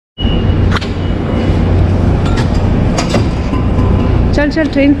चल चल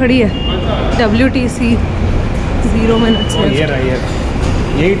ट्रेन खड़ी है WTC 0 minutes left. ये रहा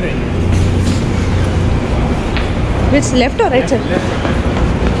यही ट्रेन है. Which left or right sir?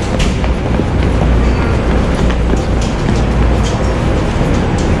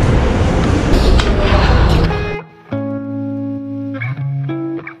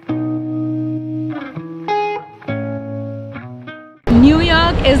 New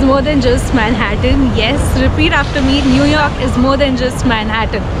York is more than just Manhattan. Yes, repeat after me. New York is more than just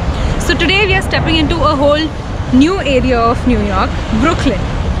Manhattan. So today we are stepping into a whole new area of New York, Brooklyn.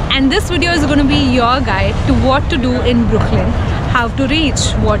 And this video is going to be your guide to what to do in Brooklyn, how to reach,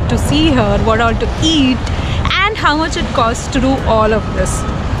 what to see here, what all to eat, and how much it costs to do all of this.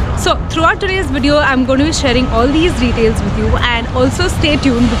 So throughout today's video, I'm going to be sharing all these details with you, and also stay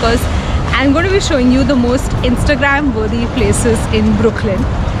tuned because I'm going to be showing you the most Instagram worthy places in Brooklyn.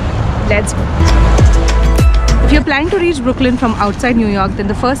 Let's go. If you're planning to reach Brooklyn from outside New York, then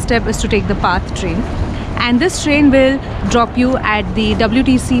the first step is to take the PATH train. And this train will drop you at the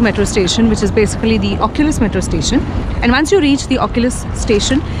WTC metro station, which is basically the Oculus metro station. And once you reach the Oculus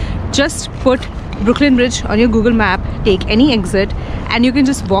station, just put Brooklyn Bridge on your Google map, take any exit, and you can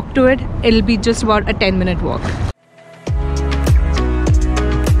just walk to it. It'll be just about a 10-minute walk.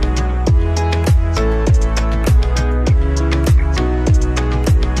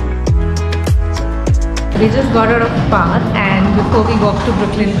 We just got out of PATH, and before we walked to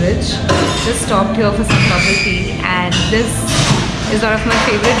Brooklyn Bridge, just stopped here for some bubble tea. And this is one of my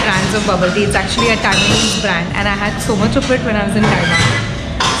favorite brands of bubble tea. It's actually a Taiwanese brand, and I had so much of it when I was in Taiwan.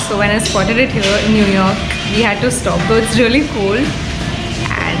 So when I spotted it here in New York, we had to stop. Though it's really cold,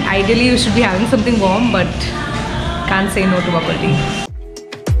 and ideally you should be having something warm, but can't say no to bubble tea.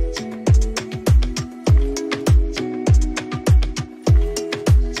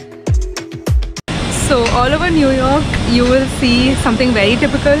 So all over New York, you will see something very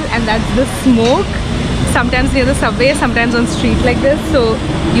typical, and that's the smoke. Sometimes near the subway, sometimes on street like this. So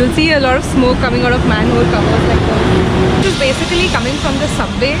you'll see a lot of smoke coming out of manhole covers like this. This is basically coming from the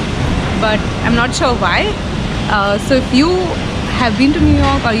subway, but I'm not sure why. So if you have been to New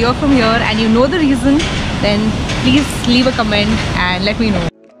York or you're from here and you know the reason, then please leave a comment and let me know.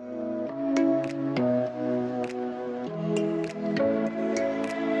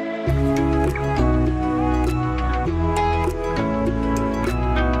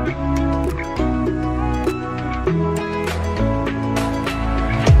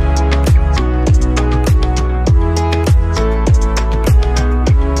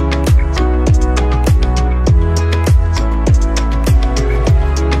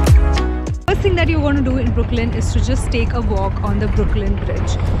 Brooklyn is to just take a walk on the Brooklyn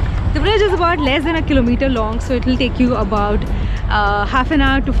Bridge. The bridge is about less than a kilometer long, so it will take you about half an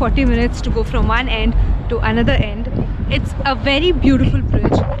hour to 40 minutes to go from one end to another end. It's a very beautiful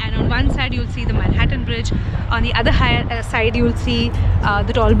bridge, and on one side you'll see the Manhattan Bridge, on the other side you'll see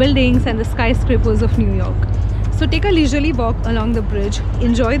the tall buildings and the skyscrapers of New York. So take a leisurely walk along the bridge,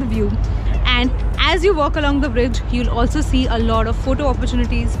 enjoy the view, and as you walk along the bridge you'll also see a lot of photo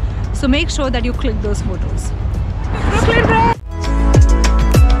opportunities. So make sure that you click those photos. Brooklyn Bridge!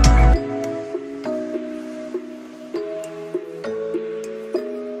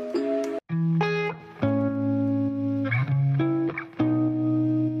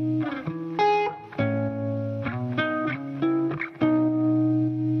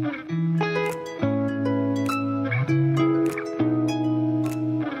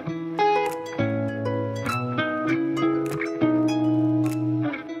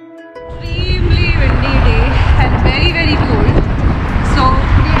 Very cold. So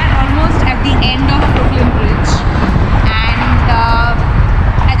we are almost at the end of Brooklyn Bridge, and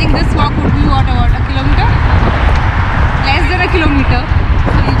I think this walk would be what, about a kilometer? Less than a kilometer.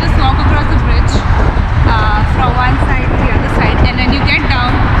 So you just walk across the bridge from one side to the other side, and when you get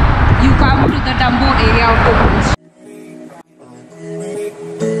down you come to the DUMBO area of the bridge.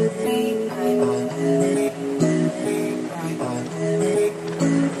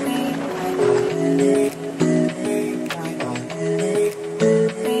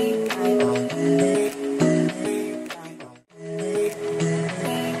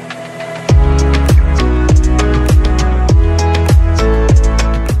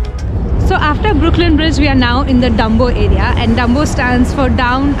 Brooklyn Bridge, we are now in the DUMBO area, and DUMBO stands for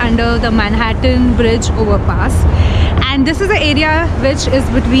Down Under the Manhattan Bridge Overpass. And this is the area which is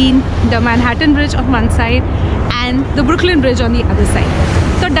between the Manhattan Bridge on one side and the Brooklyn Bridge on the other side.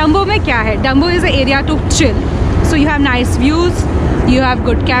 So DUMBO mein kya hai? DUMBO is an area to chill. So you have nice views, you have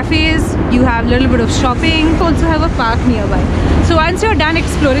good cafes, you have a little bit of shopping, you also have a park nearby. So once you're done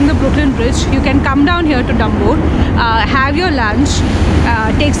exploring the Brooklyn Bridge, you can come down here to Dumbo, have your lunch,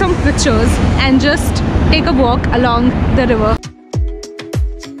 take some pictures and just take a walk along the river.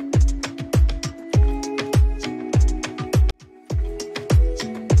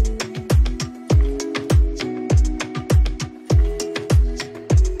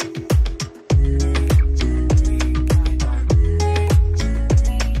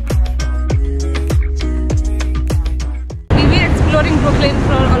 Brooklyn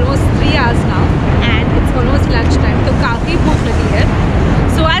for almost 3 hours now, and it's almost lunchtime, so काफी भूख लगी है.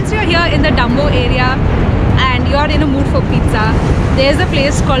 So once you're here in the Dumbo area and you're in a mood for pizza, there's a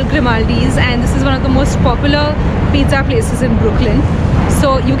place called Grimaldi's, and this is one of the most popular pizza places in Brooklyn.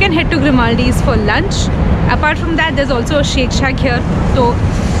 So you can head to Grimaldi's for lunch. Apart from that, there's also a Shake Shack here. तो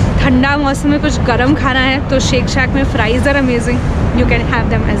ठंडा मौसम में कुछ गरम खाना है तो Shake Shack में fries are amazing. You can have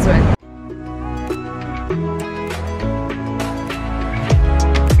them as well.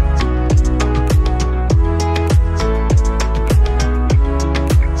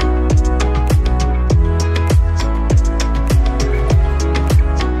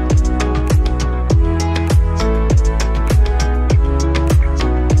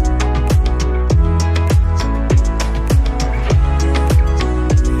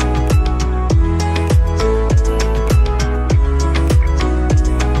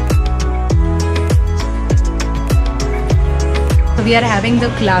 We are having the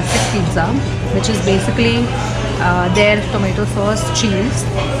classic pizza, which is basically their tomato sauce, cheese,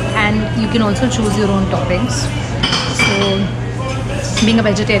 and you can also choose your own toppings. So being a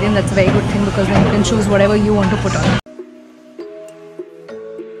vegetarian, that's a very good thing because then you can choose whatever you want to put on.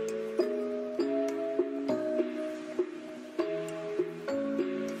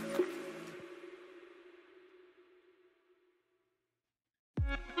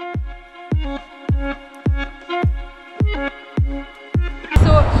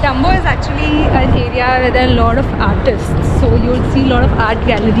 Dumbo is actually an area where there are a lot of artists, so you'll see a lot of art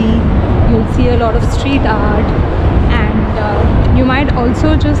gallery, you'll see a lot of street art, and you might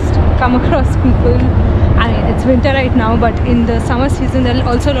also just come across people. I mean, it's winter right now, but in the summer season there are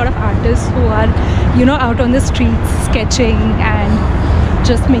also a lot of artists who are, you know, out on the streets sketching and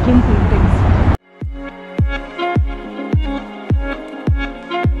just making paintings.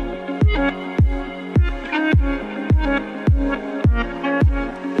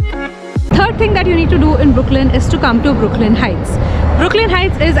 Third thing that you need to do in Brooklyn is to come to Brooklyn Heights. Brooklyn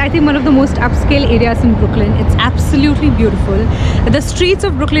Heights is, I think, one of the most upscale areas in Brooklyn. It's absolutely beautiful. The streets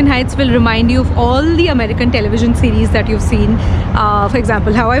of Brooklyn Heights will remind you of all the American television series that you've seen. For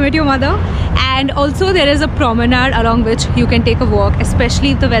example, How I Met Your Mother. And also there is a promenade along which you can take a walk,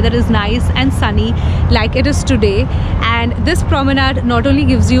 especially if the weather is nice and sunny like it is today. And this promenade not only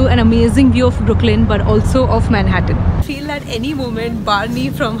gives you an amazing view of Brooklyn but also of Manhattan. I feel that any moment Barney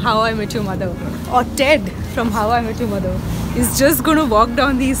from How I Met Your Mother or Ted from How I Met Your Mother is just going to walk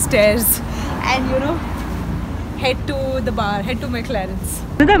down these stairs and, you know, head to the bar, head to McLaren's.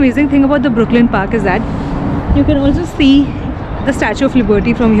 Another amazing thing about the Brooklyn Park is that you can also see the Statue of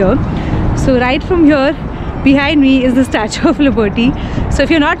Liberty from here. So right from here behind me is the Statue of Liberty. So if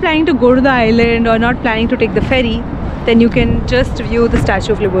you're not planning to go to the island or not planning to take the ferry, then you can just view the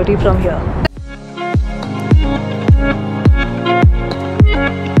Statue of Liberty from here.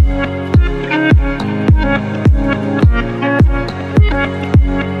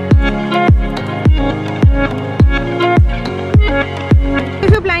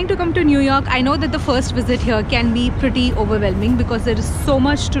 To come to New York, I know that the first visit here can be pretty overwhelming because there is so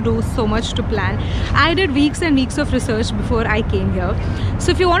much to do, so much to plan. I did weeks and weeks of research before I came here.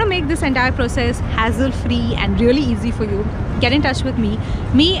 So if you want to make this entire process hassle-free and really easy for you, get in touch with me.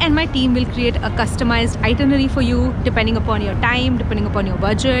 Me and my team will create a customized itinerary for you depending upon your time, depending upon your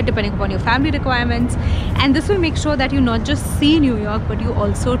budget, depending upon your family requirements. And this will make sure that you not just see New York, but you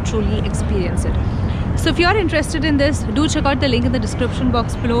also truly experience it. So if you're interested in this, do check out the link in the description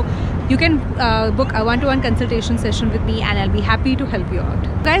box below. You can book a one-to-one consultation session with me and I'll be happy to help you out.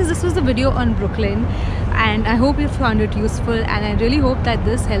 Guys, this was the video on Brooklyn and I hope you found it useful, and I really hope that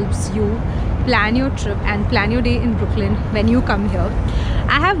this helps you plan your trip and plan your day in Brooklyn when you come here.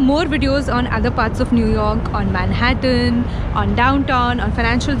 I have more videos on other parts of New York, on Manhattan, on downtown, on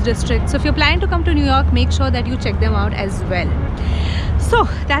financial districts. So if you're planning to come to New York, make sure that you check them out as well. So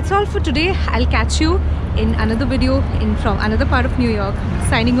that's all for today. I'll catch you in another video from another part of New York.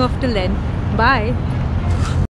 Signing off till then. Bye.